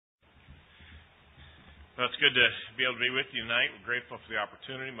Well, it's good to be able to be with you tonight. We're grateful for the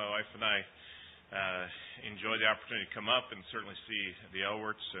opportunity. My wife and I enjoy the opportunity to come up and certainly see the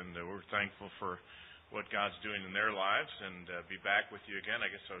Elwerts, and we're thankful for what God's doing in their lives, and be back with you again.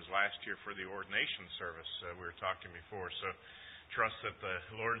 I guess I was last year for the ordination service we were talking before, so trust that the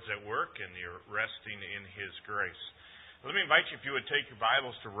Lord's at work and you're resting in His grace. Let me invite you, if you would take your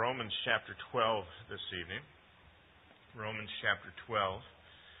Bibles to Romans chapter 12 this evening. Romans chapter 12.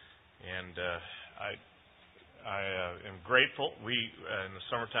 And I am grateful. We, in the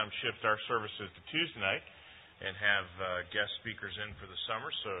summertime, shift our services to Tuesday night and have guest speakers in for the summer,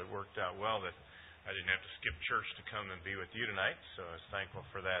 so it worked out well that I didn't have to skip church to come and be with you tonight, so I was thankful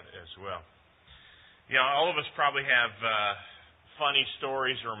for that as well. You know, all of us probably have funny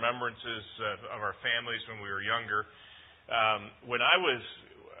stories or remembrances of our families when we were younger. When I was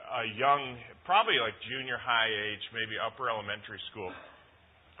a young, probably like junior high age, maybe upper elementary school,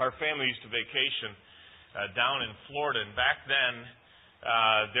 our family used to vacation down in Florida, and back then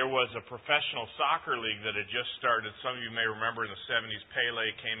there was a professional soccer league that had just started. Some of you may remember in the 70s, Pele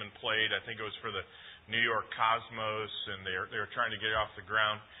came and played. I think it was for the New York Cosmos, and they were trying to get it off the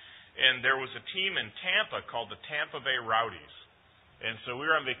ground. And there was a team in Tampa called the Tampa Bay Rowdies. And so we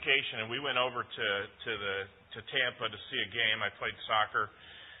were on vacation, and we went over to Tampa to see a game. I played soccer,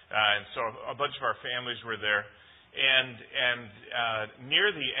 and so a bunch of our families were there. And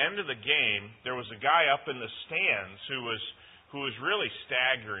near the end of the game, there was a guy up in the stands who was really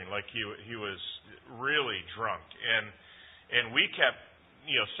staggering, like he was really drunk. And we kept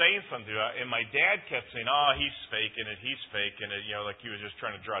saying something about it, and my dad kept saying, "Oh, he's faking it, like he was just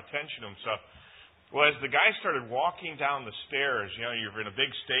trying to draw attention to himself." Well, as the guy started walking down the stairs, you're in a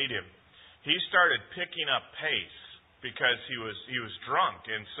big stadium, he started picking up pace because he was drunk,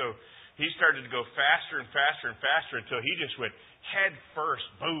 and so he started to go faster and faster and faster until he just went head first,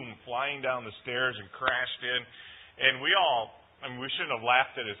 boom, flying down the stairs and crashed in. And we shouldn't have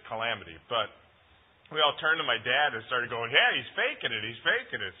laughed at his calamity, but we all turned to my dad and started going, "Yeah, he's faking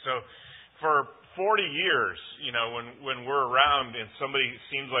it. So for 40 years, when we're around and somebody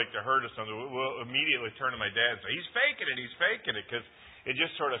seems like they're hurt or something, we'll immediately turn to my dad and say, he's faking it, because it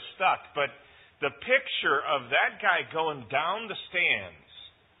just sort of stuck. But the picture of that guy going down the stands,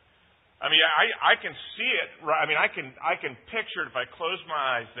 I mean, I can see it. I mean, I can picture it if I close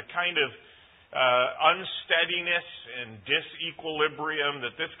my eyes, the kind of unsteadiness and disequilibrium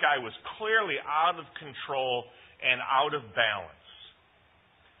that this guy was clearly out of control and out of balance.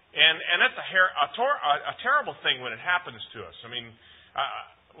 And that's a terrible thing when it happens to us. I mean,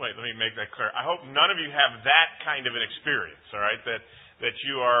 wait, let me make that clear. I hope none of you have that kind of an experience, all right, that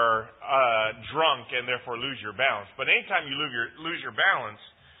you are drunk and therefore lose your balance. But anytime you lose your balance,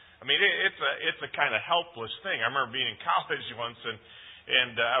 I mean, it's a kind of helpless thing. I remember being in college once,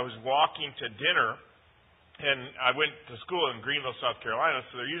 and I was walking to dinner, and I went to school in Greenville, South Carolina,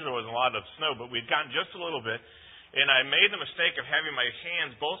 so there usually wasn't a lot of snow, but we'd gotten just a little bit, and I made the mistake of having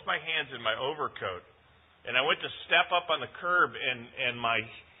both my hands in my overcoat, and I went to step up on the curb, and my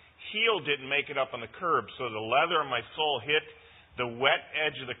heel didn't make it up on the curb, so the leather of my sole hit the wet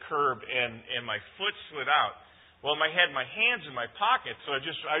edge of the curb, and my foot slid out. Well, I had my hands in my pocket, so I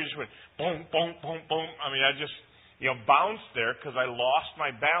just went boom, boom, boom, boom. I mean, I just bounced there because I lost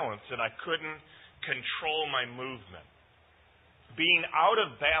my balance and I couldn't control my movement. Being out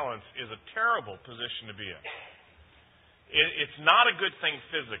of balance is a terrible position to be in. It's not a good thing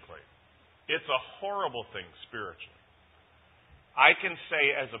physically. It's a horrible thing spiritually. I can say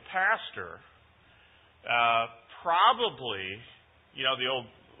as a pastor, probably, the old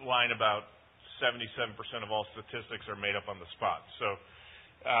line about 77% of all statistics are made up on the spot. So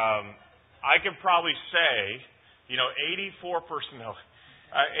I can probably say, 84%,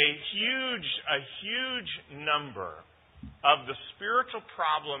 a huge number of the spiritual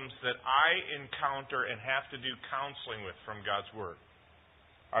problems that I encounter and have to do counseling with from God's Word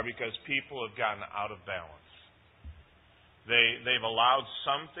are because people have gotten out of balance. They've allowed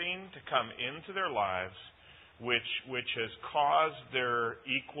something to come into their lives which has caused their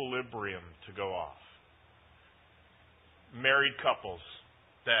equilibrium to go off. Married couples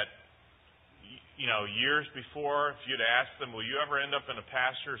that, years before, if you'd asked them, will you ever end up in a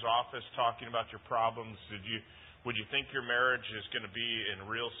pastor's office talking about your problems? Would you think your marriage is going to be in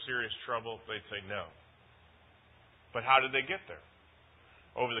real serious trouble? They'd say no. But how did they get there?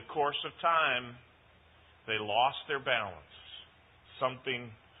 Over the course of time, they lost their balance. Something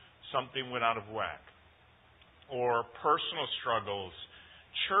went out of whack. Or personal struggles,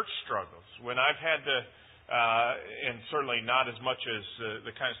 church struggles. When I've had to, and certainly not as much as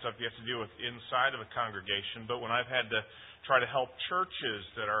the kind of stuff you have to deal with inside of a congregation, but when I've had to try to help churches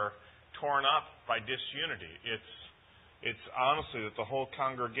that are torn up by disunity. It's honestly that the whole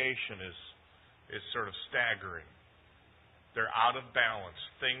congregation is sort of staggering. They're out of balance.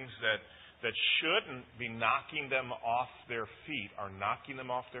 Things that shouldn't be knocking them off their feet are knocking them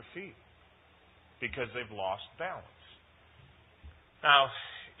off their feet because they've lost balance. Now,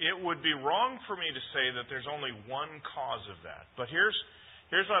 it would be wrong for me to say that there's only one cause of that. But here's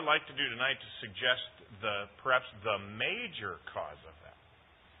what I'd like to do tonight to suggest perhaps the major cause of that.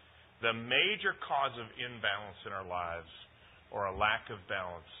 The major cause of imbalance in our lives, or a lack of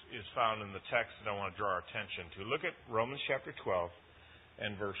balance, is found in the text that I want to draw our attention to. Look at Romans chapter 12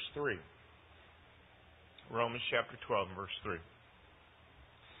 and verse 3. Romans chapter 12 and verse 3.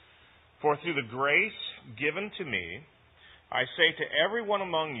 For through the grace given to me, I say to everyone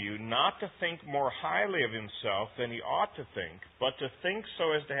among you not to think more highly of himself than he ought to think, but to think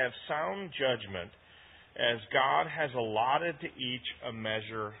so as to have sound judgment, as God has allotted to each a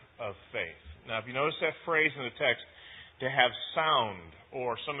measure of faith. Now, if you notice that phrase in the text, to have sound,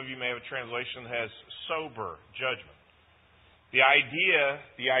 or some of you may have a translation that has sober judgment. The idea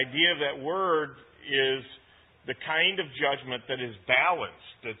of that word is the kind of judgment that is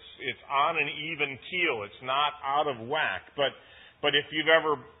balanced. It's on an even keel. It's not out of whack. But if you've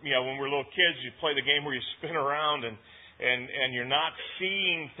ever, when we're little kids, you play the game where you spin around and you're not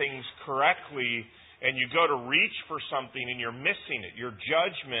seeing things correctly, and you go to reach for something and you're missing it. Your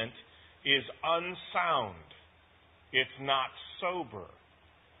judgment is unsound. It's not sober.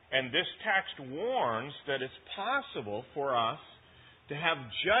 And this text warns that it's possible for us to have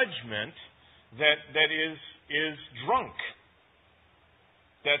judgment that is drunk.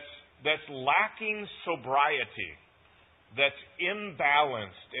 That's lacking sobriety. That's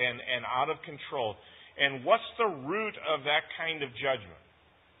imbalanced and out of control. And what's the root of that kind of judgment?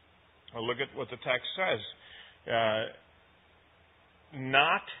 Well, look at what the text says.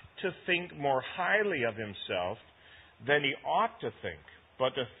 Not to think more highly of himself than he ought to think,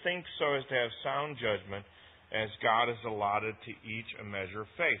 but to think so as to have sound judgment, as God has allotted to each a measure of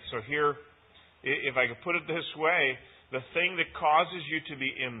faith. So here, if I could put it this way, the thing that causes you to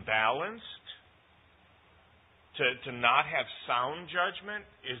be imbalanced, to not have sound judgment,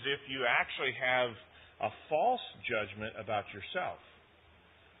 is if you actually have a false judgment about yourself.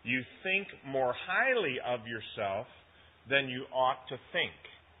 You think more highly of yourself than you ought to think.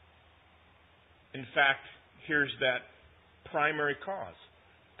 In fact, here's that primary cause.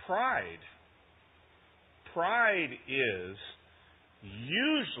 Pride. Pride is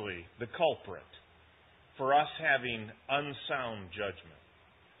usually the culprit for us having unsound judgment,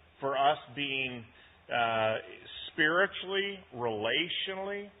 for us being spiritually,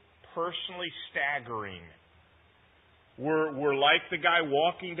 relationally, personally staggering. We're like the guy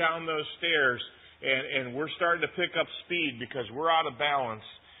walking down those stairs, and we're starting to pick up speed because we're out of balance,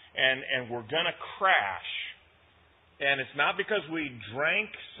 and we're going to crash. And it's not because we drank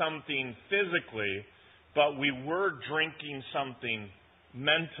something physically, but we were drinking something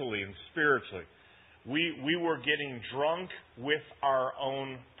mentally and spiritually. We were getting drunk with our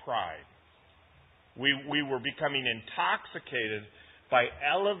own pride. We were becoming intoxicated by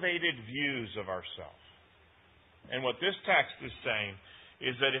elevated views of ourselves. And what this text is saying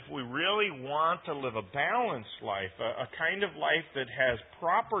is that if we really want to live a balanced life, a kind of life that has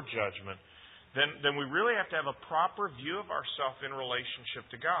proper judgment, then we really have to have a proper view of ourselves in relationship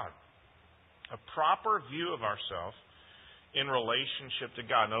to God. A proper view of ourselves in relationship to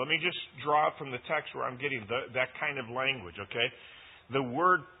God. Now, let me just draw from the text where I'm getting that kind of language, okay? The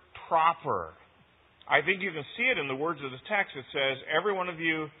word proper. I think you can see it in the words of the text. It says, every one of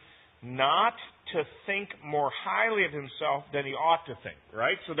you not to think more highly of himself than he ought to think,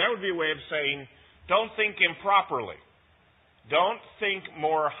 right? So that would be a way of saying, don't think improperly. Don't think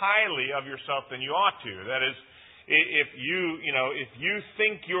more highly of yourself than you ought to. That is, if you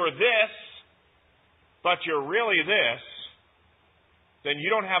think you're this, but you're really this, then you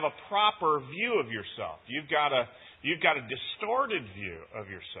don't have a proper view of yourself. You've got a distorted view of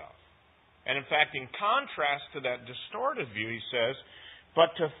yourself. And in fact, in contrast to that distorted view, he says,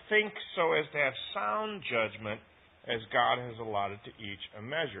 but to think so as to have sound judgment, as God has allotted to each a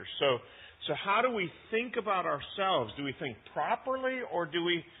measure. So how do we think about ourselves? Do we think properly or do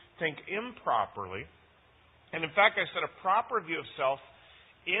we think improperly? And in fact, I said a proper view of self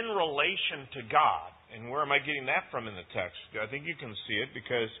in relation to God. And where am I getting that from in the text? I think you can see it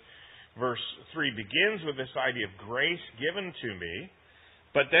because verse 3 begins with this idea of grace given to me.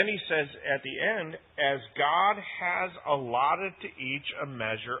 But then he says at the end, as God has allotted to each a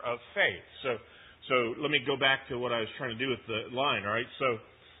measure of faith. So let me go back to what I was trying to do with the line, all right? So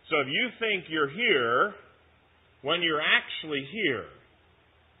if you think you're here when you're actually here,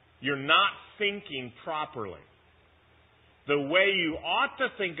 You're not thinking properly. The way you ought to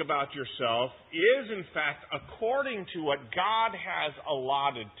think about yourself is, in fact, according to what God has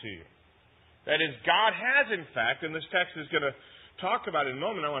allotted to you. That is, God has, in fact, and this text is going to talk about it in a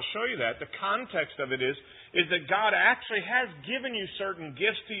moment, I want to show you that. The context of it is that God actually has given you certain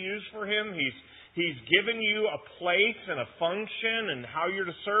gifts to use for Him. He's given you a place and a function and how you're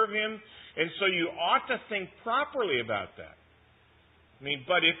to serve Him. And so you ought to think properly about that.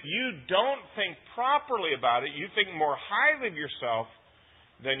 But if you don't think properly about it, you think more highly of yourself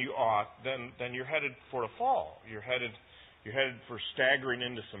than you ought, then you're headed for a fall. You're headed for staggering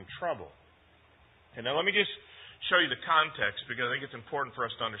into some trouble. And now let me just show you the context, because I think it's important for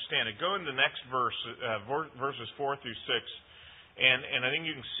us to understand it. Go into the next verse, verses 4 through 6, and I think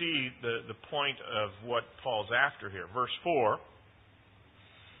you can see the point of what Paul's after here. Verse 4,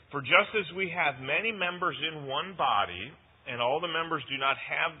 "For just as we have many members in one body, and all the members do not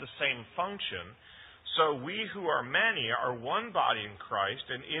have the same function, so we who are many are one body in Christ,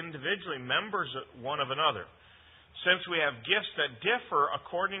 and individually members one of another. Since we have gifts that differ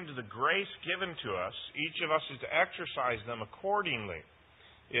according to the grace given to us, each of us is to exercise them accordingly.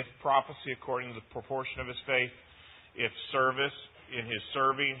 If prophecy, according to the proportion of his faith; if service, in his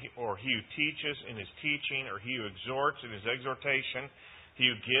serving; or he who teaches, in his teaching; or he who exhorts, in his exhortation; he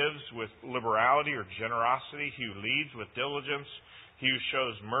who gives with liberality or generosity; he who leads with diligence; he who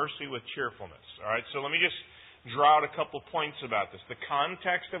shows mercy with cheerfulness." All right, so let me just draw out a couple points about this. The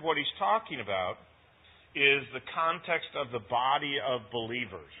context of what he's talking about is the context of the body of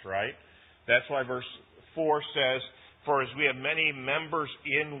believers, right? That's why verse 4 says, "For as we have many members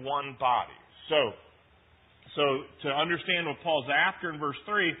in one body." So to understand what Paul's after in verse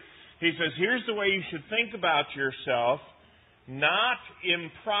 3, he says, here's the way you should think about yourself, not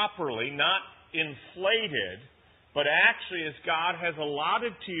improperly, not inflated, but actually as God has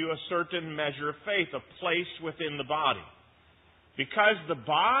allotted to you a certain measure of faith, a place within the body. Because the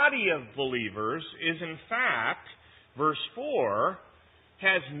body of believers is, in fact, verse 4,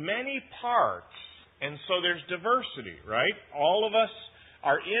 has many parts, and so there's diversity, right? All of us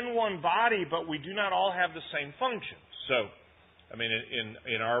are in one body, but we do not all have the same functions. So,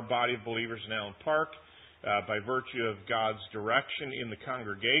 in our body of believers in Allen Park, by virtue of God's direction in the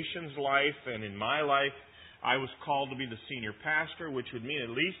congregation's life and in my life, I was called to be the senior pastor, which would mean at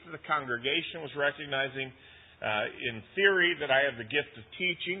least that the congregation was recognizing in theory that I have the gift of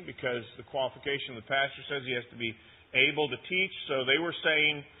teaching, because the qualification of the pastor says he has to be able to teach. So they were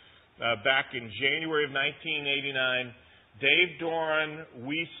saying back in January of 1989, "Dave Doran,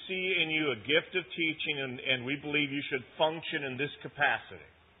 we see in you a gift of teaching, and we believe you should function in this capacity.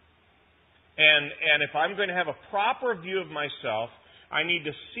 And if I'm going to have a proper view of myself, I need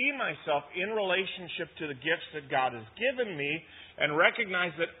to see myself in relationship to the gifts that God has given me, and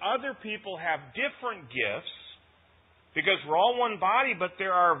recognize that other people have different gifts, because we're all one body, but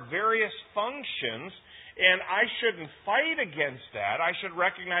there are various functions, and I shouldn't fight against that. I should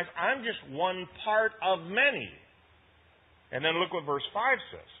recognize I'm just one part of many." And then look what verse 5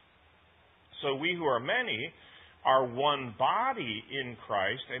 says. "So we who are many are one body in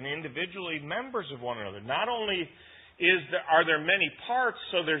Christ, and individually members of one another." Not only are there many parts,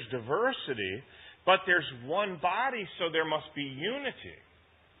 so there's diversity, but there's one body, so there must be unity.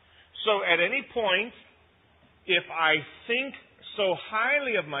 So at any point, if I think so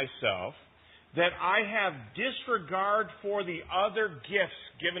highly of myself that I have disregard for the other gifts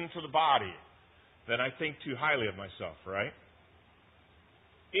given to the body, then I think too highly of myself, right?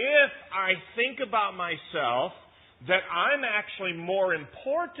 If I think about myself that I'm actually more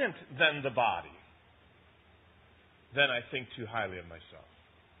important than the body, then I think too highly of myself.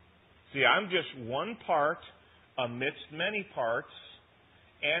 See, I'm just one part amidst many parts,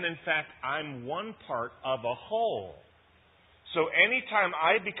 and in fact, I'm one part of a whole. So anytime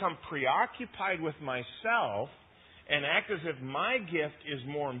I become preoccupied with myself and act as if my gift is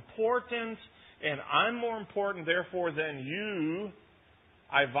more important and I'm more important, therefore, than you,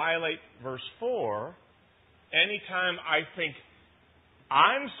 I violate verse 4. Anytime I think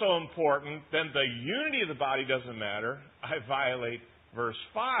I'm so important, then the unity of the body doesn't matter, I violate verse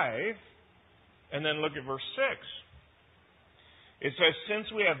 5. And then look at verse 6. It says,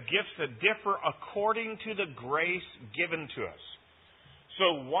 "Since we have gifts that differ according to the grace given to us."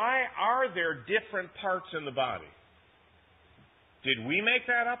 So why are there different parts in the body? Did we make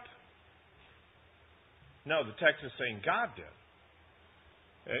that up? No, the text is saying God did.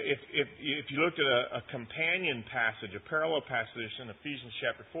 If you looked at a companion passage, a parallel passage in Ephesians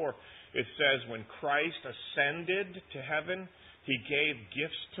chapter 4, it says when Christ ascended to heaven, He gave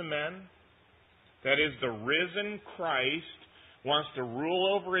gifts to men. That is, the risen Christ wants to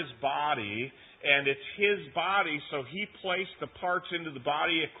rule over his body, and it's his body, so he placed the parts into the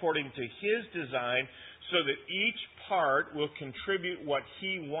body according to his design so that each part will contribute what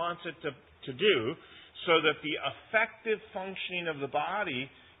he wants it to do, so that the effective functioning of the body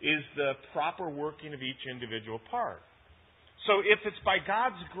is the proper working of each individual part. So if it's by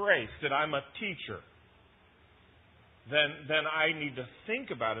God's grace that I'm a teacher, then I need to think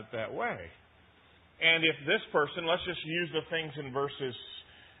about it that way. And if this person, let's just use the things in verses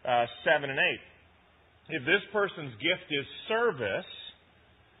 7 and 8. If this person's gift is service,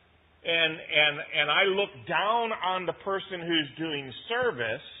 and I look down on the person who's doing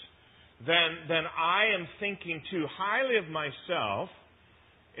service, then I am thinking too highly of myself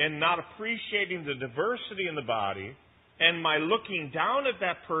and not appreciating the diversity in the body, and my looking down at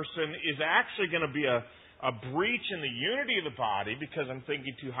that person is actually going to be a breach in the unity of the body because I'm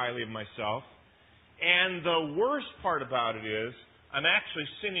thinking too highly of myself. And the worst part about it is I'm actually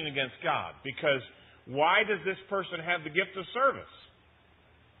sinning against God, because why does this person have the gift of service?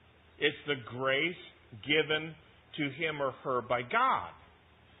 It's the grace given to him or her by God.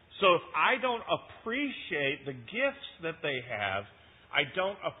 So if I don't appreciate the gifts that they have, I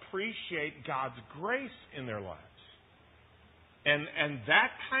don't appreciate God's grace in their lives. And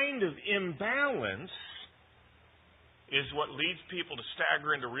that kind of imbalance is what leads people to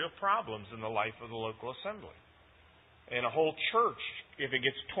stagger into real problems in the life of the local assembly. And a whole church, if it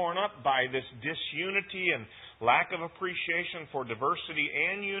gets torn up by this disunity and lack of appreciation for diversity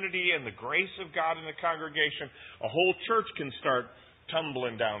and unity and the grace of God in the congregation, a whole church can start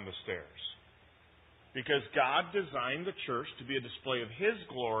tumbling down the stairs. Because God designed the church to be a display of His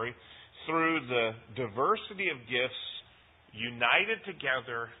glory through the diversity of gifts united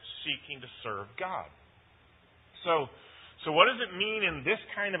together seeking to serve God. So what does it mean in this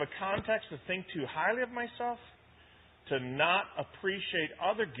kind of a context to think too highly of myself? To not appreciate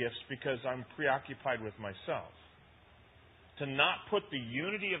other gifts because I'm preoccupied with myself. To not put the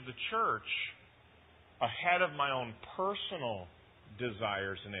unity of the church ahead of my own personal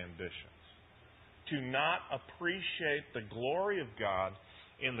desires and ambitions. To not appreciate the glory of God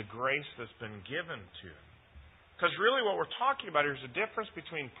in the grace that's been given to Him. Because really what we're talking about here is the difference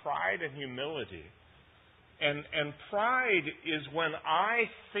between pride and humility. And pride is when I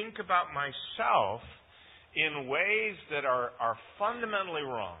think about myself in ways that are fundamentally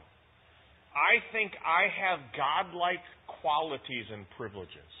wrong. I think I have godlike qualities and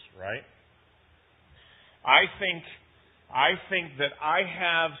privileges, right? I think that I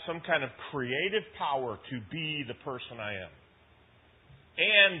have some kind of creative power to be the person I am.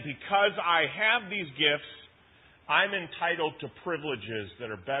 And because I have these gifts, I'm entitled to privileges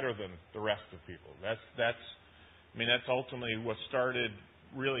that are better than the rest of people. That's ultimately what started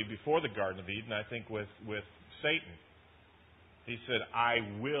really before the Garden of Eden, I think, with Satan. He said, I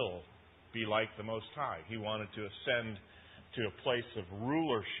will be like the Most High. He wanted to ascend to a place of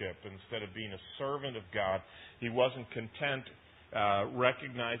rulership instead of being a servant of God. He wasn't content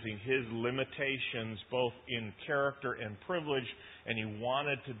recognizing his limitations both in character and privilege, and he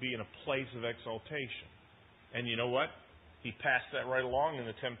wanted to be in a place of exaltation. And you know what? He passed that right along in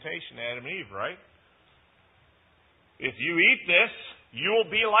the temptation to Adam and Eve, right? If you eat this, you will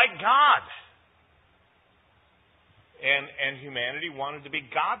be like God. And humanity wanted to be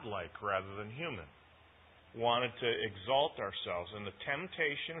godlike rather than human. Wanted to exalt ourselves. And the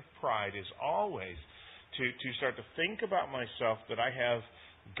temptation of pride is always to start to think about myself that I have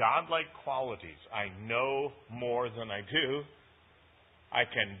godlike qualities. I know more than I do. I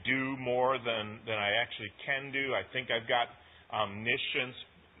can do more than I actually can do. I think I've got omniscience.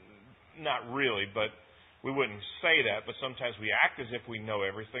 Not really, but we wouldn't say that. But sometimes we act as if we know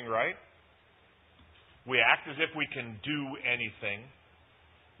everything, right? We act as if we can do anything.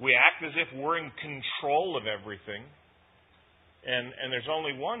 We act as if we're in control of everything. And there's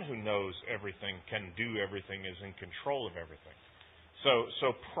only one who knows everything, can do everything, is in control of everything.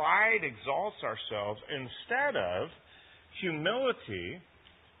 So pride exalts ourselves instead of humility,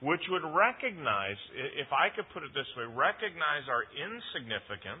 which would recognize, if I could put it this way, recognize our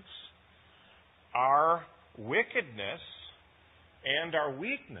insignificance, our wickedness, and our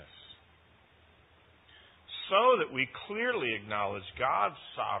weakness, so that we clearly acknowledge God's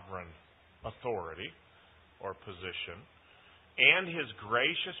sovereign authority or position and His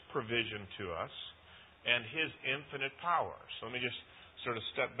gracious provision to us and His infinite power. So let me just sort of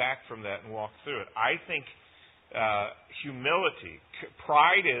step back from that and walk through it. I think humility,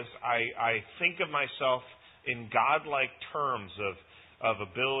 pride is I think of myself in godlike terms of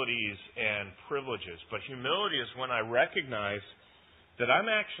abilities and privileges. But humility is when I recognize that I'm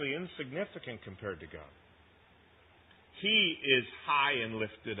actually insignificant compared to God. He is high and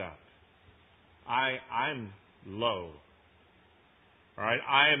lifted up. I'm low. All right?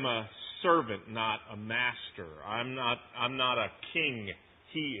 I am a servant, not a master. I'm not a king.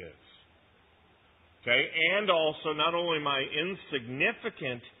 He is. Okay? And also, not only am I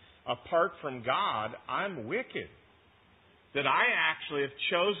insignificant apart from God, I'm wicked. That I actually have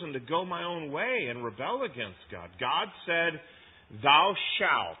chosen to go my own way and rebel against God. God said, "Thou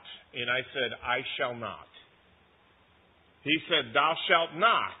shalt," and I said, "I shall not." He said, "Thou shalt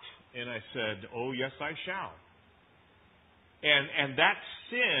not," and I said, "Oh, yes, I shall." And that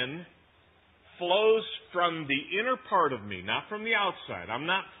sin flows from the inner part of me, not from the outside. I'm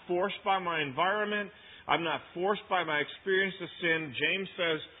not forced by my environment. I'm not forced by my experience of sin. James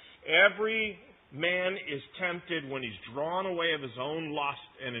says, every man is tempted when he's drawn away of his own lust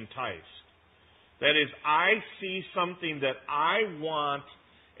and enticed. That is, I see something that I want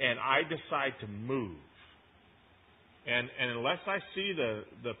and I decide to move. And unless I see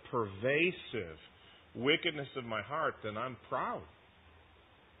the pervasive wickedness of my heart, then I'm proud.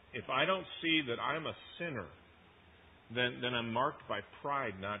 If I don't see that I'm a sinner, then I'm marked by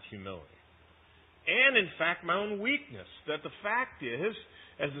pride, not humility. And in fact, my own weakness. That the fact is,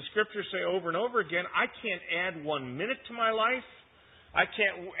 as the Scriptures say over and over again, I can't add 1 minute to my life. I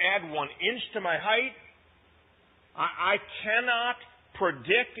can't add 1 inch to my height. I cannot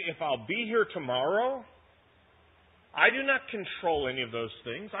predict if I'll be here tomorrow. I do not control any of those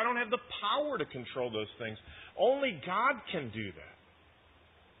things. I don't have the power to control those things. Only God can do that.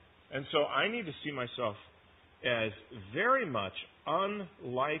 And so I need to see myself as very much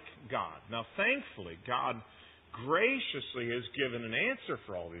unlike God. Now, thankfully, God graciously has given an answer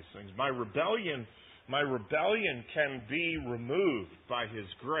for all these things. My rebellion can be removed by His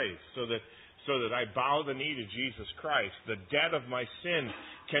grace, so that I bow the knee to Jesus Christ. The debt of my sin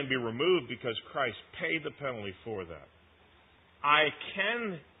can be removed because Christ paid the penalty for that. I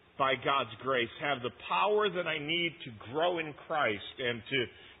can, by God's grace, have the power that I need to grow in Christ and to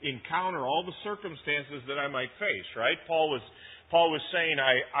encounter all the circumstances that I might face, right? Paul was saying,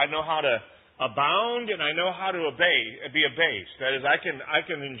 I know how to abound and I know how to be abased. That is, I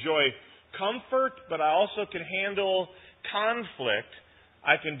can enjoy comfort, but I also can handle conflict.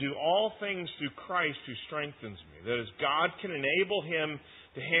 I can do all things through Christ who strengthens me. That is, God can enable him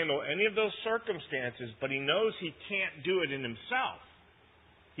to handle any of those circumstances, but he knows he can't do it in himself.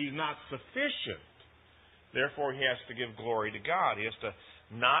 He's not sufficient. Therefore, he has to give glory to God. He has to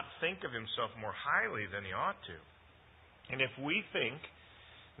not think of himself more highly than he ought to. And if we think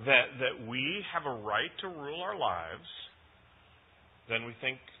that we have a right to rule our lives, then we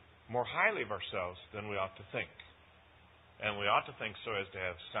think more highly of ourselves than we ought to think. And we ought to think so as to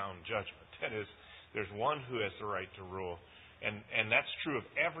have sound judgment. That is, there's one who has the right to rule. And that's true of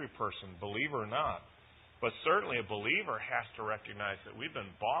every person, believer or not. But certainly a believer has to recognize that we've been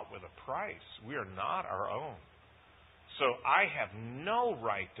bought with a price. We are not our own. So I have no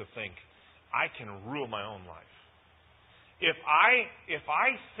right to think I can rule my own life. If I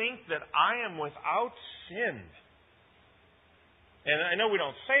think that I am without sin, and I know we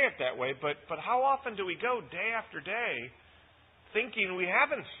don't say it that way, but how often do we go day after day thinking we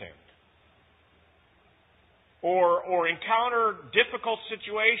haven't sinned? Or encounter difficult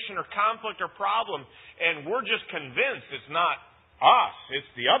situation or conflict or problem, and we're just convinced it's not us, it's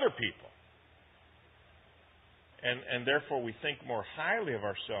the other people. And therefore we think more highly of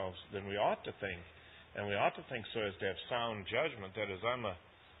ourselves than we ought to think. And we ought to think so as to have sound judgment. That is,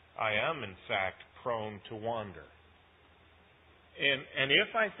 I am in fact prone to wander. And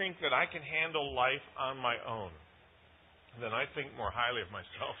if I think that I can handle life on my own, then I think more highly of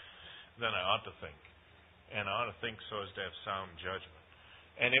myself than I ought to think. And I ought to think so as to have sound judgment.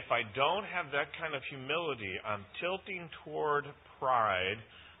 And if I don't have that kind of humility, I'm tilting toward pride,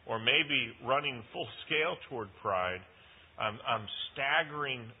 or maybe running full scale toward pride. I'm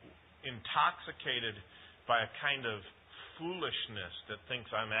staggering, intoxicated by a kind of foolishness that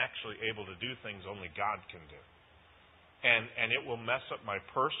thinks I'm actually able to do things only God can do. And it will mess up my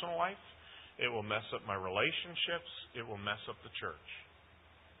personal life. It will mess up my relationships. It will mess up the church.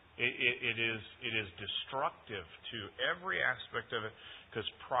 It is destructive to every aspect of it, because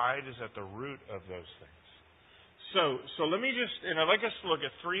pride is at the root of those things. So let me just, and I'd like us to look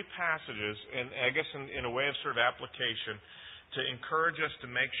at 3 passages, and I guess in a way of sort of application, to encourage us to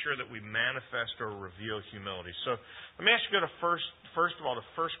make sure that we manifest or reveal humility. So let me ask you to go to first of all to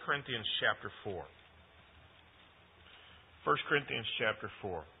 1 Corinthians chapter 4. 1 Corinthians chapter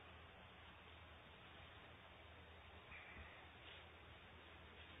 4.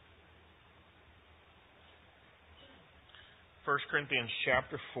 1 Corinthians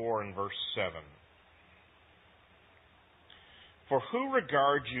chapter 4 and verse 7. For who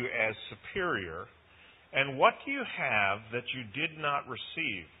regards you as superior? And what do you have that you did not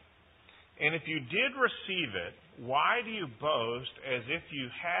receive? And if you did receive it, why do you boast as if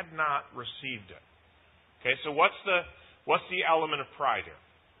you had not received it? Okay, so what's the element of pride here?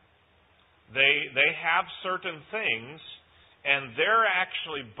 They have certain things, and they're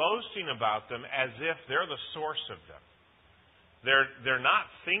actually boasting about them as if they're the source of them. They're not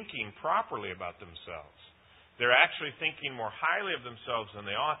thinking properly about themselves. They're actually thinking more highly of themselves than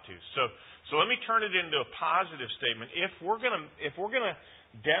they ought to. So let me turn it into a positive statement. If we're gonna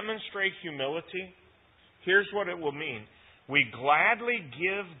demonstrate humility, here's what it will mean. We gladly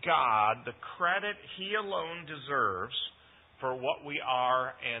give God the credit He alone deserves for what we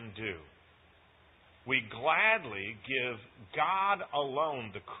are and do. We gladly give God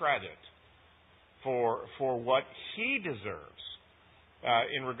alone the credit for what He deserves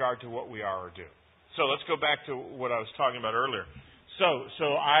in regard to what we are or do. So let's go back to what I was talking about earlier.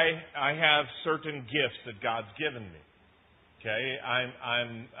 So I have certain gifts that God's given me. Okay,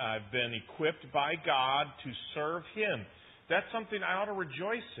 I've been equipped by God to serve Him. That's something I ought to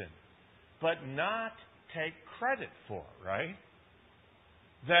rejoice in, but not take credit for, right?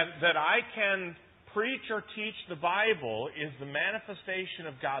 That I can preach or teach the Bible is the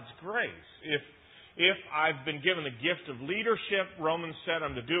manifestation of God's grace. If I've been given the gift of leadership, Romans said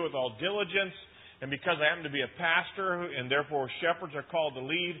I'm to do it with all diligence, and because I happen to be a pastor and therefore shepherds are called to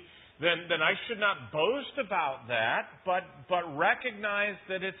lead, then I should not boast about that, but recognize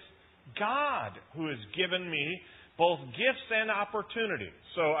that it's God who has given me both gifts and opportunities.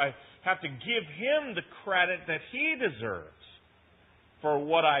 So I have to give Him the credit that He deserves for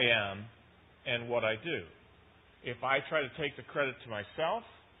what I am and what I do. If I try to take the credit to myself,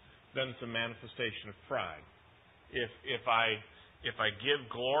 then it's a manifestation of pride. If I give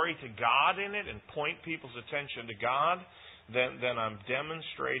glory to God in it and point people's attention to God, then I'm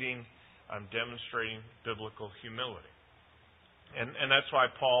demonstrating biblical humility. And that's why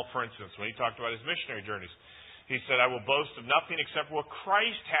Paul, for instance, when he talked about his missionary journeys, he said, I will boast of nothing except what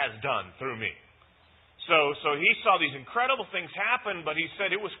Christ has done through me. So he saw these incredible things happen, but he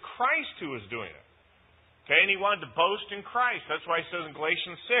said it was Christ who was doing it. Okay, and he wanted to boast in Christ. That's why he says in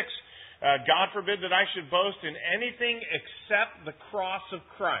Galatians 6, God forbid that I should boast in anything except the cross of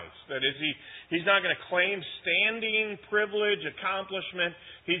Christ. That is, he's not going to claim standing, privilege, accomplishment.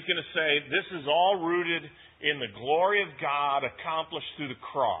 He's going to say this is all rooted in the glory of God accomplished through the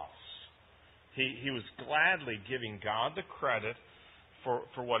cross. He was gladly giving God the credit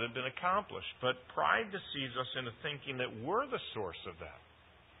for what had been accomplished. But pride deceives us into thinking that we're the source of that.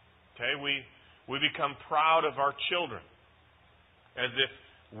 Okay, we become proud of our children as if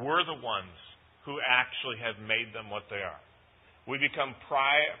we're the ones who actually have made them what they are. We become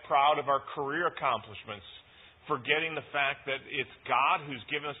proud of our career accomplishments, forgetting the fact that it's God who's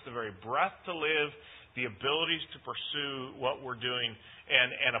given us the very breath to live, the abilities to pursue what we're doing,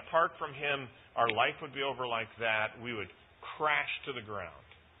 and apart from Him, our life would be over like that. We would crash to the ground.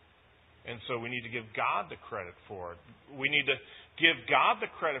 And so we need to give God the credit for it. We need to give God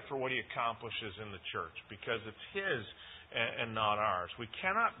the credit for what He accomplishes in the church, because it's His and not ours. We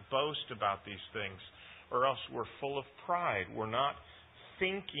cannot boast about these things, or else we're full of pride. We're not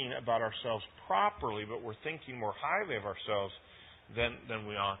thinking about ourselves properly, but we're thinking more highly of ourselves than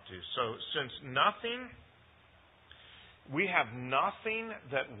we ought to. So since we have nothing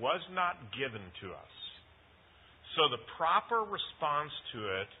that was not given to us, so the proper response to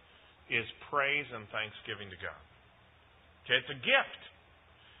it is praise and thanksgiving to God. Okay, it's a gift.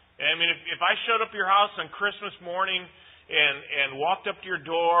 I mean, if I showed up at your house on Christmas morning and walked up to your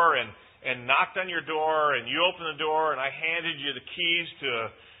door and knocked on your door, and you opened the door and I handed you the keys to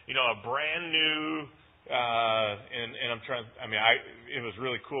a brand new and I'm trying. I mean, it was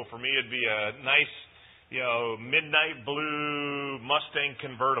really cool for me. It'd be a nice midnight blue Mustang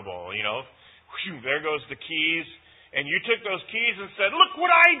convertible. Whew, there goes the keys, and you took those keys and said, "Look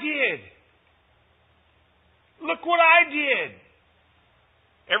what I did! Look what I did!"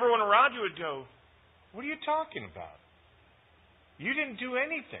 Everyone around you would go, "What are you talking about? You didn't do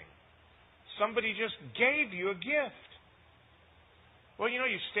anything. Somebody just gave you a gift." Well, you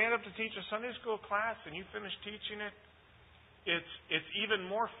stand up to teach a Sunday school class and you finish teaching it. It's even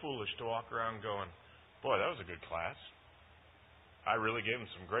more foolish to walk around going, "Boy, that was a good class. I really gave them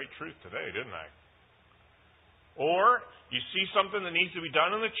some great truth today, didn't I?" Or you see something that needs to be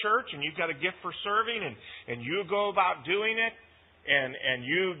done in the church and you've got a gift for serving and you go about doing it and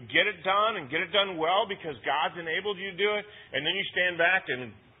you get it done and get it done well because God's enabled you to do it, and then you stand back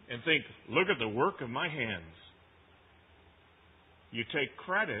and think, "Look at the work of my hands." You take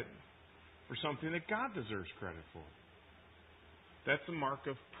credit for something that God deserves credit for. That's a mark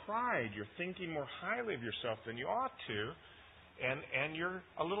of pride. You're thinking more highly of yourself than you ought to, and you're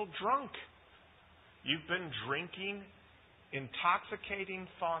a little drunk. You've been drinking intoxicating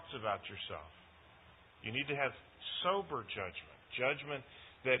thoughts about yourself. You need to have sober judgment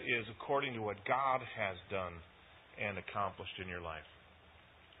that is according to what God has done and accomplished in your life.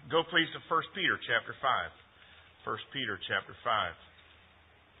 Go please to 1 Peter chapter 5. 1 Peter chapter 5.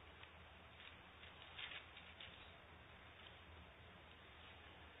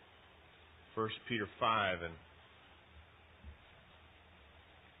 1 Peter 5, and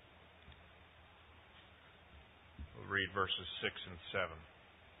we'll read verses 6 and 7.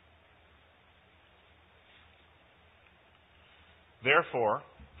 Therefore,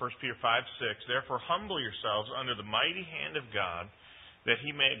 1 Peter 5:6, therefore humble yourselves under the mighty hand of God, that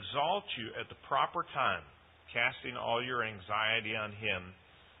He may exalt you at the proper time, casting all your anxiety on Him,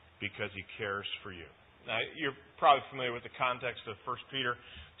 because He cares for you. Now, you're probably familiar with the context of 1 Peter.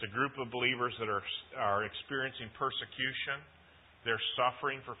 It's a group of believers that are experiencing persecution. They're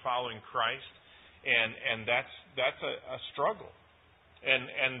suffering for following Christ, and that's a struggle.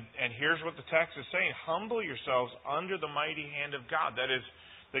 And here's what the text is saying: humble yourselves under the mighty hand of God. That is,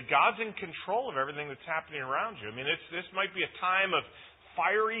 that God's in control of everything that's happening around you. I mean, this might be a time of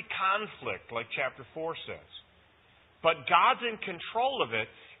fiery conflict, like chapter 4 says. But God's in control of it,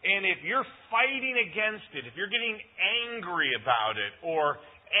 and if you're fighting against it, if you're getting angry about it or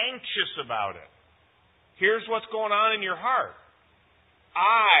anxious about it, here's what's going on in your heart.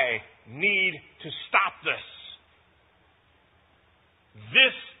 I need to stop this.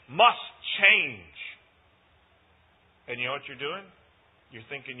 This must change. And you know what you're doing? You're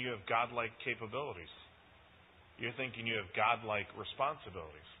thinking you have godlike capabilities. You're thinking you have godlike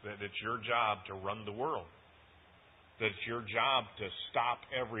responsibilities. That it's your job to run the world. That it's your job to stop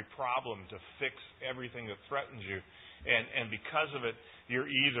every problem, to fix everything that threatens you. And because of it, you're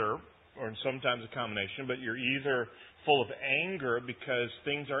either, or sometimes a combination, but you're either full of anger because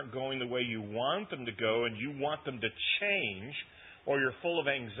things aren't going the way you want them to go and you want them to change, or you're full of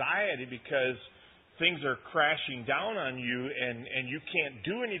anxiety because things are crashing down on you and you can't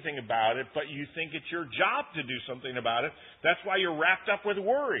do anything about it, but you think it's your job to do something about it. That's why you're wrapped up with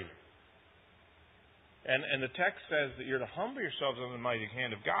worry. And the text says that you're to humble yourselves under the mighty hand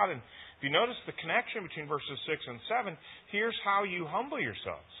of God. And if you notice the connection between verses 6 and 7, here's how you humble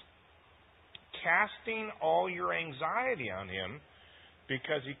yourselves. Casting all your anxiety on Him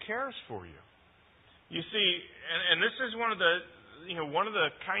because He cares for you. You see, and this is one of the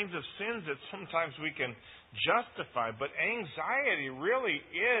kinds of sins that sometimes we can justify, but anxiety really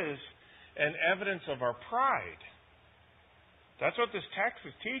is an evidence of our pride. That's what this text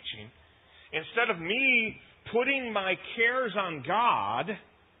is teaching. Instead of me putting my cares on God,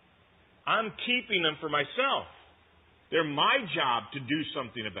 I'm keeping them for myself. They're my job to do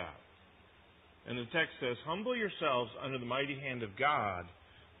something about. And the text says, humble yourselves under the mighty hand of God,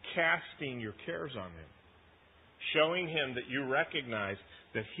 casting your cares on Him. Showing Him that you recognize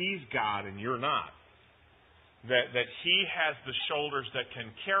that He's God and you're not. That He has the shoulders that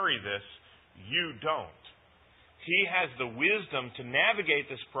can carry this, you don't. He has the wisdom to navigate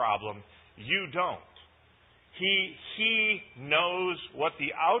this problem, you don't. He knows what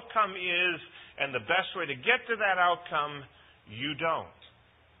the outcome is and the best way to get to that outcome, you don't.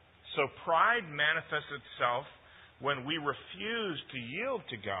 So pride manifests itself when we refuse to yield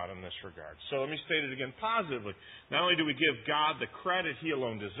to God in this regard. So let me state it again positively. Not only do we give God the credit He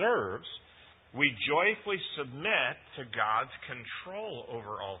alone deserves, we joyfully submit to God's control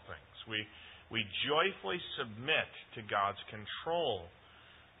over all things. We joyfully submit to God's control.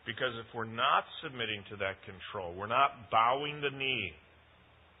 Because if we're not submitting to that control, we're not bowing the knee,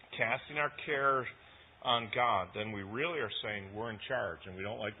 casting our care on God, then we really are saying we're in charge and we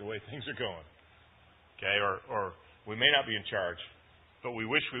don't like the way things are going. Okay, or we may not be in charge, but we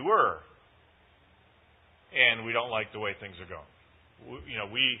wish we were, and we don't like the way things are going.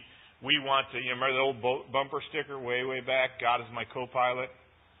 We want to, remember the old bumper sticker way back, God is my co-pilot?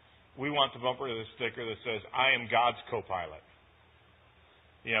 We want the bumper sticker that says, I am God's co-pilot.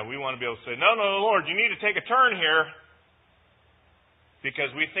 We want to be able to say, no, Lord, you need to take a turn here,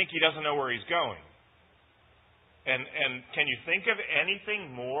 because we think He doesn't know where He's going. And can you think of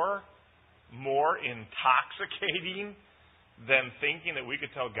anything more intoxicating than thinking that we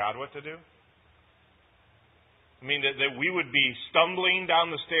could tell God what to do? I mean, that we would be stumbling down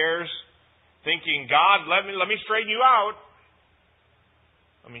the stairs thinking, God, let me straighten you out.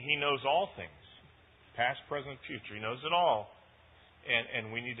 I mean, He knows all things. Past, present, future. He knows it all. And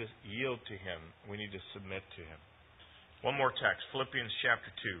we need to yield to Him. We need to submit to Him. One more text, Philippians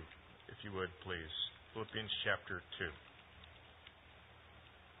chapter 2, if you would, please. Philippians chapter 2.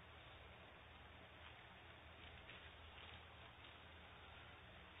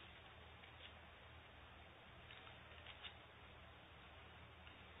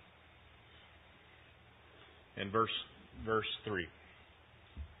 And verse 3.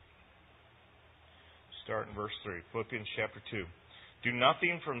 Start in verse 3. Philippians chapter 2. Do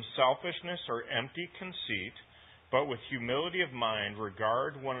nothing from selfishness or empty conceit, but with humility of mind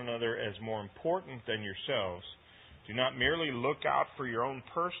regard one another as more important than yourselves. Do not merely look out for your own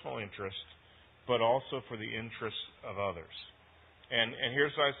personal interest, but also for the interests of others. And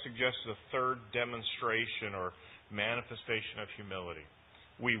here's what I suggest the third demonstration or manifestation of humility.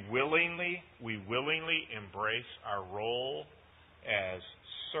 We willingly embrace our role as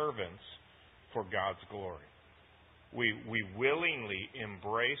servants for God's glory. We willingly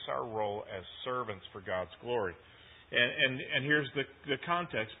embrace our role as servants for God's glory. And here's the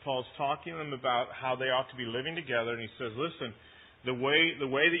context. Paul's talking to them about how they ought to be living together, and he says, listen, the way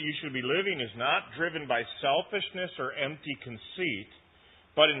that you should be living is not driven by selfishness or empty conceit,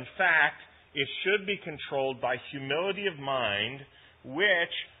 but in fact, it should be controlled by humility of mind,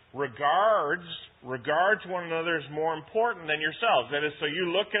 which regards one another as more important than yourselves. That is, so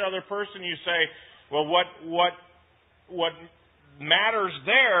you look at other person, you say, well, what matters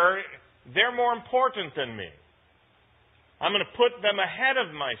there, they're more important than me. I'm going to put them ahead of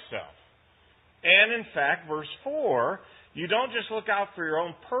myself. And in fact, verse 4, you don't just look out for your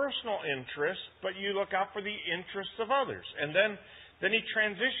own personal interests, but you look out for the interests of others. And then he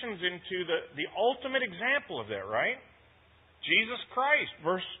transitions into the ultimate example of that, right? Jesus Christ.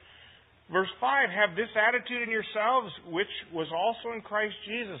 Verse 5, have this attitude in yourselves, which was also in Christ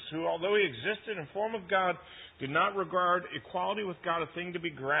Jesus, who, although he existed in form of God, did not regard equality with God a thing to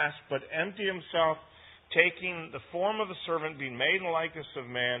be grasped, but emptied himself, taking the form of a servant, being made in the likeness of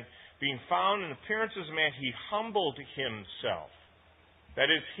man, being found in appearance as a man, he humbled himself.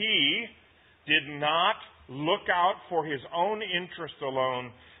 That is, he did not look out for his own interest alone,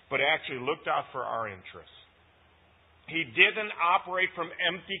 but actually looked out for our interests. He didn't operate from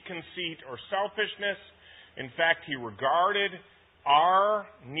empty conceit or selfishness. In fact, he regarded our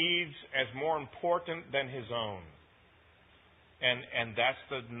needs as more important than his own. And that's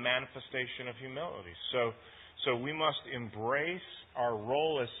the manifestation of humility. So we must embrace our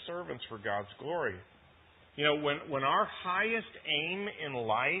role as servants for God's glory. You know, when our highest aim in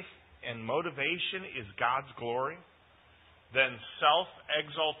life and motivation is God's glory, then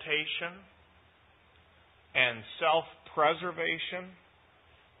self-exaltation and self-preservation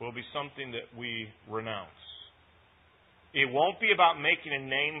will be something that we renounce. It won't be about making a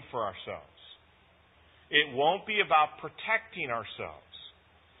name for ourselves. It won't be about protecting ourselves.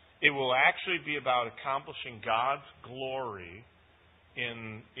 It will actually be about accomplishing God's glory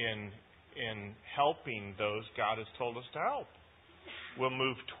in helping those God has told us to help. We'll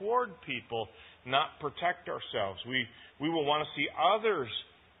move toward people, not protect ourselves. We will want to see others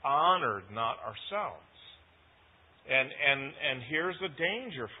honored, not ourselves. And here's the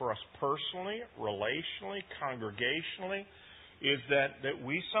danger for us personally, relationally, congregationally, is that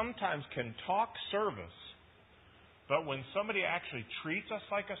we sometimes can talk service, but when somebody actually treats us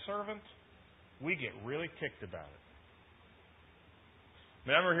like a servant, we get really ticked about it.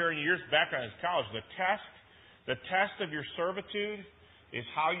 Remember hearing years back in college, the test of your servitude is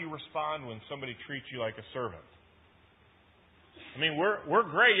how you respond when somebody treats you like a servant. I mean, we're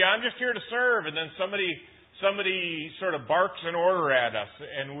great. Yeah, I'm just here to serve, and then somebody sort of barks an order at us,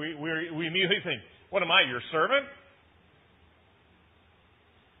 and we immediately think, what am I, your servant?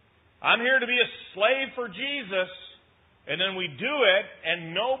 I'm here to be a slave for Jesus, and then we do it,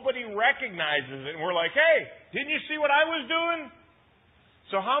 and nobody recognizes it, and we're like, hey, didn't you see what I was doing?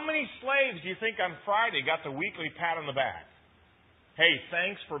 So how many slaves do you think on Friday got the weekly pat on the back? Hey,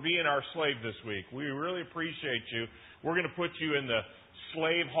 thanks for being our slave this week. We really appreciate you. We're going to put you in the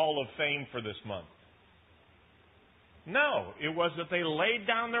Slave Hall of Fame for this month. No, it was that they laid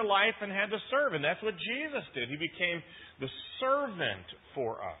down their life and had to serve, and that's what Jesus did. He became the servant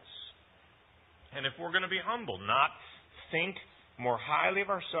for us. And if we're going to be humble, not think more highly of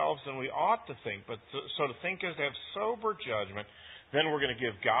ourselves than we ought to think, but so to think is to have sober judgment, then we're going to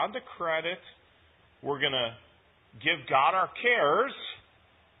give God the credit, we're going to give God our cares,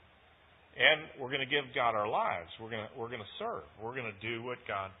 and we're going to give God our lives. We're going to serve. We're going to do what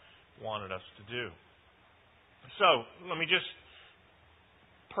God wanted us to do. So, let me just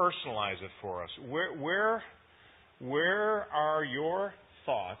personalize it for us. Where are your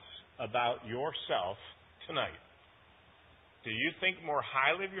thoughts about yourself tonight? Do you think more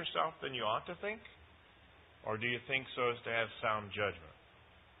highly of yourself than you ought to think? Or do you think so as to have sound judgment?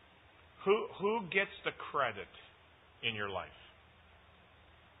 Who gets the credit in your life?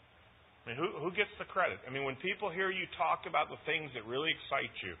 I mean, who gets the credit? I mean, when people hear you talk about the things that really excite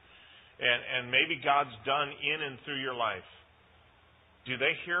you, and maybe God's done in and through your life, do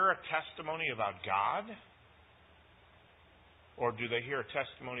they hear a testimony about God? Or do they hear a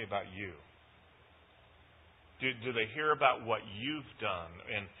testimony about you? Do they hear about what you've done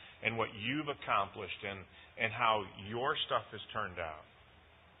and what you've accomplished and how your stuff has turned out?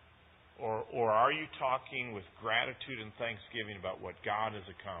 Or are you talking with gratitude and thanksgiving about what God has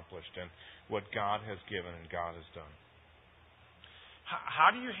accomplished and what God has given and God has done? How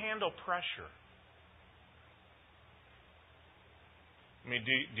do you handle pressure? I mean,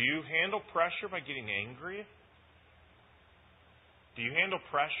 do you handle pressure by getting angry? Do you handle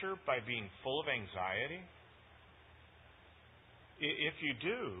pressure by being full of anxiety? If you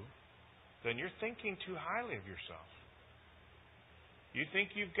do, then you're thinking too highly of yourself. You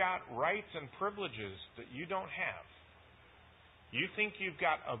think you've got rights and privileges that you don't have. You think you've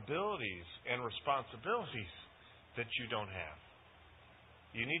got abilities and responsibilities that you don't have.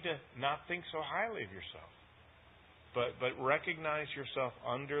 You need to not think so highly of yourself, but recognize yourself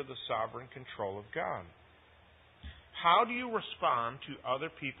under the sovereign control of God. How do you respond to other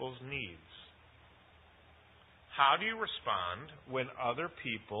people's needs? How do you respond when other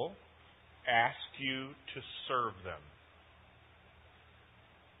people ask you to serve them?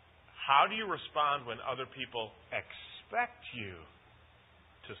 How do you respond when other people expect you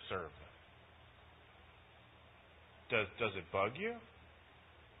to serve them? Does it bug you?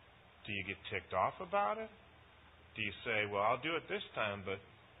 Do you get ticked off about it? Do you say, well, I'll do it this time, but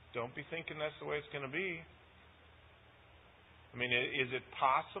don't be thinking that's the way it's going to be? I mean, is it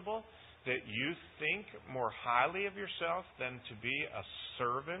possible that you think more highly of yourself than to be a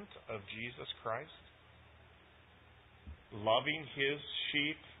servant of Jesus Christ? Loving His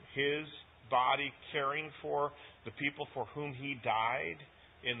sheep, His body, caring for the people for whom He died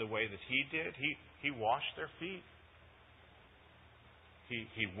in the way that He did. He washed their feet.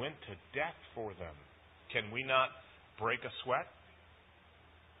 He went to death for them. Can we not break a sweat?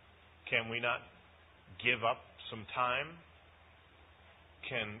 Can we not give up some time?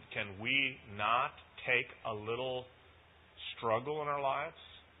 Can we not take a little struggle in our lives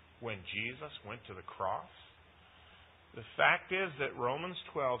when Jesus went to the cross? The fact is that Romans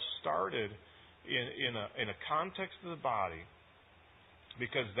 12 started in a context of the body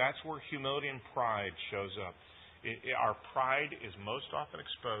because that's where humility and pride shows up. Our pride is most often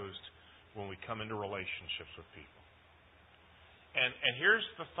exposed when we come into relationships with people. And here's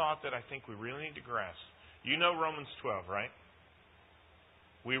the thought that I think we really need to grasp. You know Romans 12, right?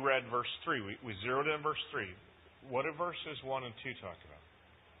 We read verse 3. We zeroed in verse 3. What do verses 1 and 2 talk about?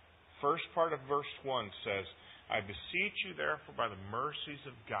 First part of verse 1 says, I beseech you therefore by the mercies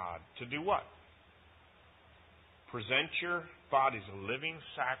of God to do what? Present your bodies a living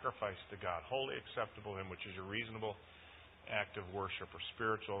sacrifice to God, wholly acceptable to Him, which is your reasonable act of worship or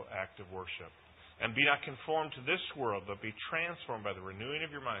spiritual act of worship. And be not conformed to this world, but be transformed by the renewing of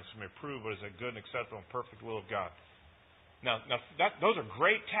your mind, so you may prove what is that good and acceptable and perfect will of God. Now those are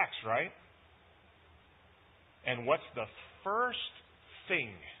great texts, right? And what's the first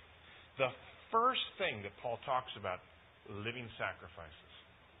thing? The first thing that Paul talks about, living sacrifices.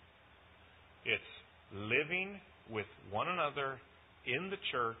 It's living with one another in the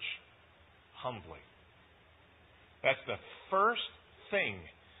church humbly. That's the first thing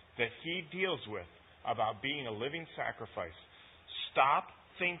that he deals with about being a living sacrifice. Stop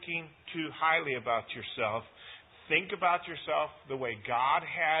thinking too highly about yourself. Think about yourself the way God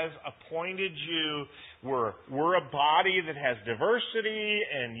has appointed you. We're a body that has diversity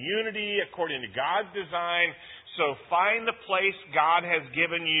and unity according to God's design. So find the place God has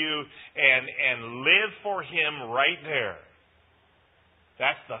given you and live for Him right there.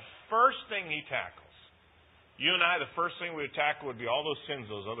 That's the first thing he tackles. You and I, the first thing we would tackle would be all those sins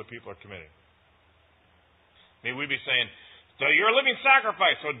those other people are committing. I mean, we'd be saying, so you're a living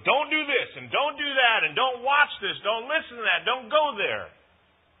sacrifice, so don't do this, and don't do that, and don't watch this, don't listen to that, don't go there.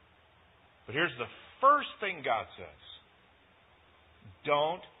 But here's the first thing God says.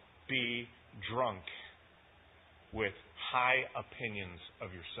 Don't be drunk with high opinions of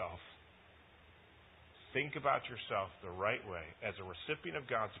yourself. Think about yourself the right way as a recipient of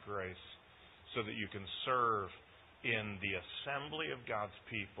God's grace so that you can serve in the assembly of God's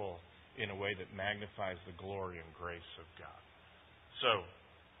people in a way that magnifies the glory and grace of God.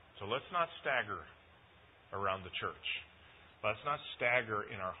 So let's not stagger around the church. Let's not stagger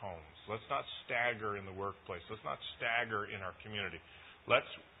in our homes. Let's not stagger in the workplace. Let's not stagger in our community.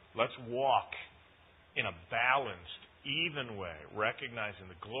 Let's walk in a balanced, even way,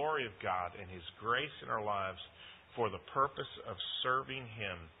 recognizing the glory of God and His grace in our lives for the purpose of serving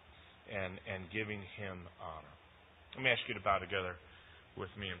Him and giving Him honor. Let me ask you to bow together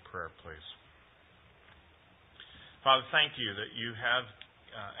with me in prayer, please. Father, thank you that you have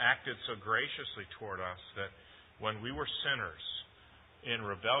acted so graciously toward us that when we were sinners in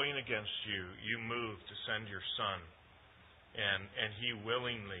rebellion against you, you moved to send your Son. And He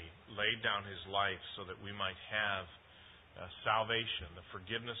willingly laid down His life so that we might have salvation, the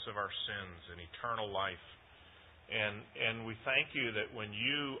forgiveness of our sins, and eternal life. And we thank you that when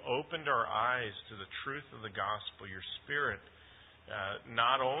you opened our eyes to the truth of the gospel, your Spirit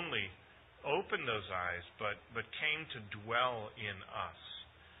not only opened those eyes, but came to dwell in us,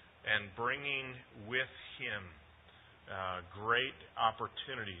 and bringing with Him great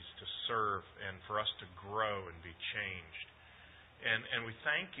opportunities to serve and for us to grow and be changed. And we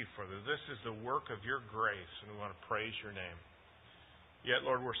thank you for this. This is the work of your grace, and we want to praise your name. Yet,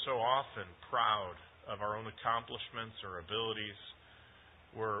 Lord, we're so often proud of our own accomplishments or abilities.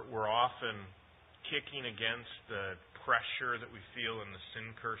 We're often kicking against the pressure that we feel in the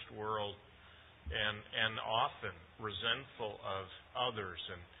sin-cursed world, and often resentful of others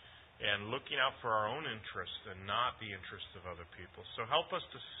and looking out for our own interests and not the interests of other people. So help us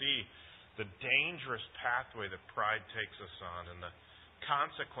to see the dangerous pathway that pride takes us on and the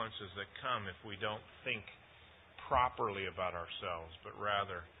consequences that come if we don't think properly about ourselves, but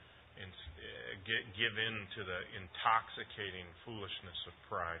rather give in to the intoxicating foolishness of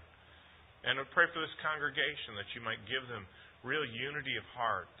pride. And I pray for this congregation that you might give them real unity of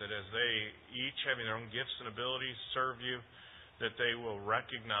heart, that as they each having their own gifts and abilities serve you, that they will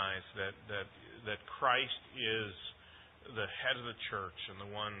recognize that Christ is the head of the church and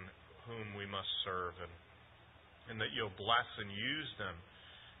the one whom we must serve, and that you'll bless and use them,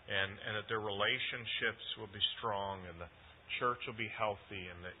 and that their relationships will be strong, and the church will be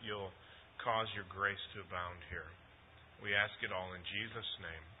healthy, and that you'll cause your grace to abound here. We ask it all in Jesus'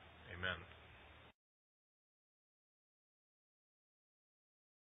 name. Amen.